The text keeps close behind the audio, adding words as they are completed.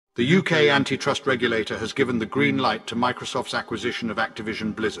The UK antitrust regulator has given the green light to Microsoft's acquisition of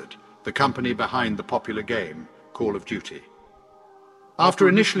Activision Blizzard, the company behind the popular game, Call of Duty. After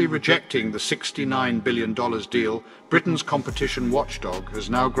initially rejecting the $69 billion deal, Britain's competition watchdog has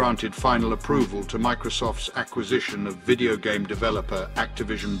now granted final approval to Microsoft's acquisition of video game developer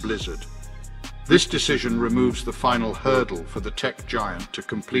Activision Blizzard. This decision removes the final hurdle for the tech giant to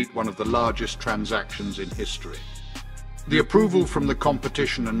complete one of the largest transactions in history. The approval from the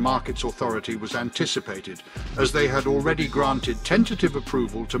Competition and Markets Authority was anticipated, as they had already granted tentative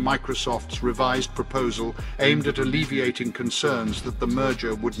approval to Microsoft's revised proposal aimed at alleviating concerns that the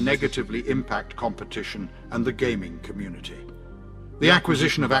merger would negatively impact competition and the gaming community. The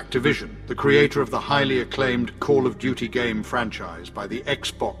acquisition of Activision, the creator of the highly acclaimed Call of Duty game franchise by the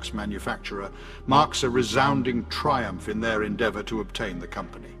Xbox manufacturer, marks a resounding triumph in their endeavour to obtain the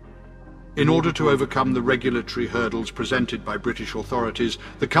company. In order to overcome the regulatory hurdles presented by British authorities,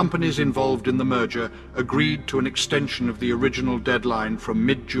 the companies involved in the merger agreed to an extension of the original deadline from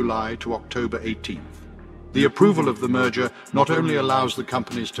mid-July to October 18th. The approval of the merger not only allows the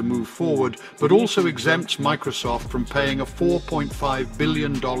companies to move forward, but also exempts Microsoft from paying a $4.5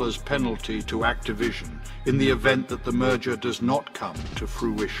 billion penalty to Activision in the event that the merger does not come to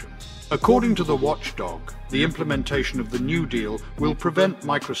fruition. According to the watchdog, the implementation of the new deal will prevent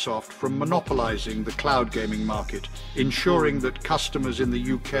Microsoft from monopolizing the cloud gaming market, ensuring that customers in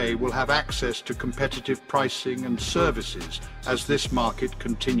the UK will have access to competitive pricing and services as this market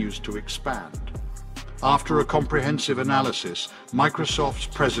continues to expand. After a comprehensive analysis, Microsoft's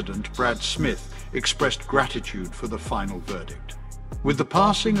president, Brad Smith, expressed gratitude for the final verdict. With the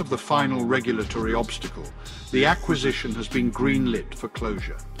passing of the final regulatory obstacle, the acquisition has been green-lit for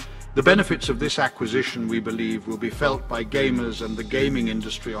closure. The benefits of this acquisition, we believe, will be felt by gamers and the gaming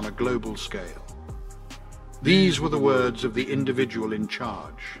industry on a global scale. These were the words of the individual in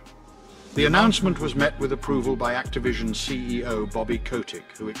charge. The announcement was met with approval by Activision CEO Bobby Kotick,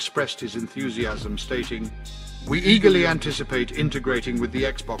 who expressed his enthusiasm, stating, "We eagerly anticipate integrating with the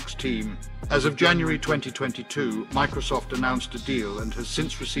Xbox team. As of January 2022, Microsoft announced a deal and has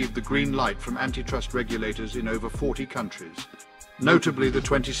since received the green light from antitrust regulators in over 40 countries. Notably, the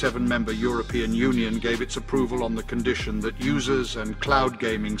 27-member European Union gave its approval on the condition that users and cloud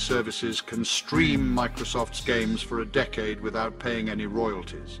gaming services can stream Microsoft's games for a decade without paying any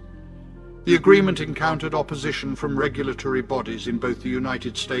royalties. The agreement encountered opposition from regulatory bodies in both the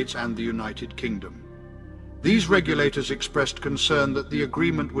United States and the United Kingdom. These regulators expressed concern that the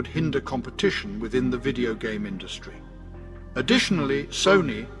agreement would hinder competition within the video game industry. Additionally,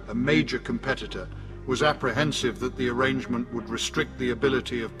 Sony, a major competitor, was apprehensive that the arrangement would restrict the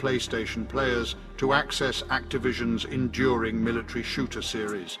ability of PlayStation players to access Activision's enduring military shooter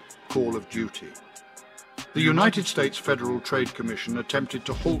series, Call of Duty. The United States Federal Trade Commission attempted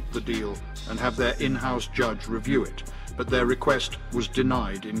to halt the deal and have their in-house judge review it, but their request was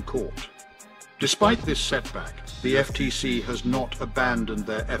denied in court. Despite this setback, the FTC has not abandoned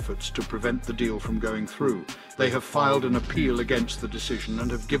their efforts to prevent the deal from going through. They have filed an appeal against the decision and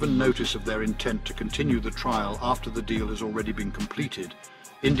have given notice of their intent to continue the trial after the deal has already been completed,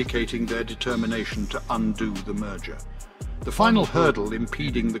 indicating their determination to undo the merger. The final hurdle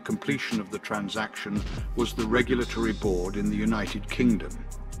impeding the completion of the transaction was the regulatory board in the United Kingdom.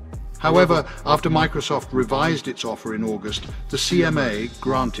 However, after Microsoft revised its offer in August, the CMA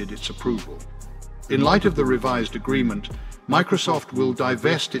granted its approval. In light of the revised agreement, Microsoft will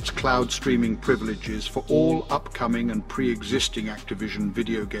divest its cloud streaming privileges for all upcoming and pre-existing Activision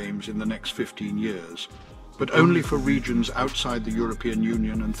video games in the next 15 years, but only for regions outside the European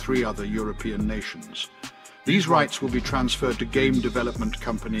Union and 3 other European nations. These rights will be transferred to game development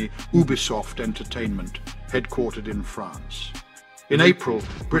company Ubisoft Entertainment, headquartered in France. In April,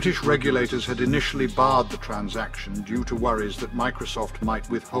 British regulators had initially barred the transaction due to worries that Microsoft might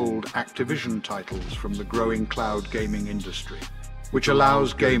withhold Activision titles from the growing cloud gaming industry, which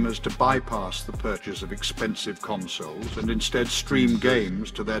allows gamers to bypass the purchase of expensive consoles and instead stream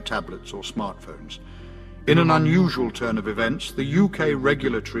games to their tablets or smartphones. In an unusual turn of events, the UK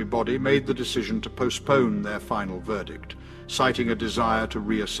regulatory body made the decision to postpone their final verdict, citing a desire to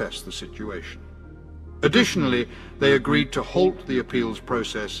reassess the situation. Additionally, they agreed to halt the appeals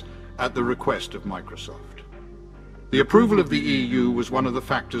process at the request of Microsoft. The approval of the EU was one of the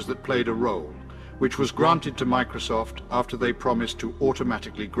factors that played a role, which was granted to Microsoft after they promised to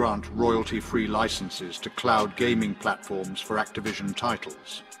automatically grant royalty-free licenses to cloud gaming platforms for Activision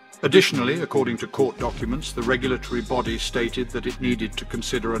titles. Additionally, according to court documents, the regulatory body stated that it needed to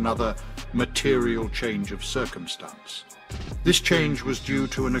consider another material change of circumstance. This change was due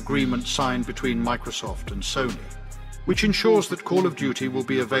to an agreement signed between Microsoft and Sony, which ensures that Call of Duty will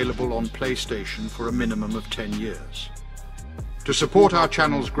be available on PlayStation for a minimum of 10 years. To support our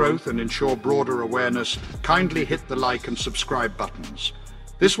channel's growth and ensure broader awareness, kindly hit the like and subscribe buttons.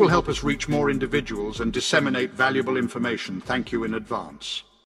 This will help us reach more individuals and disseminate valuable information. Thank you in advance.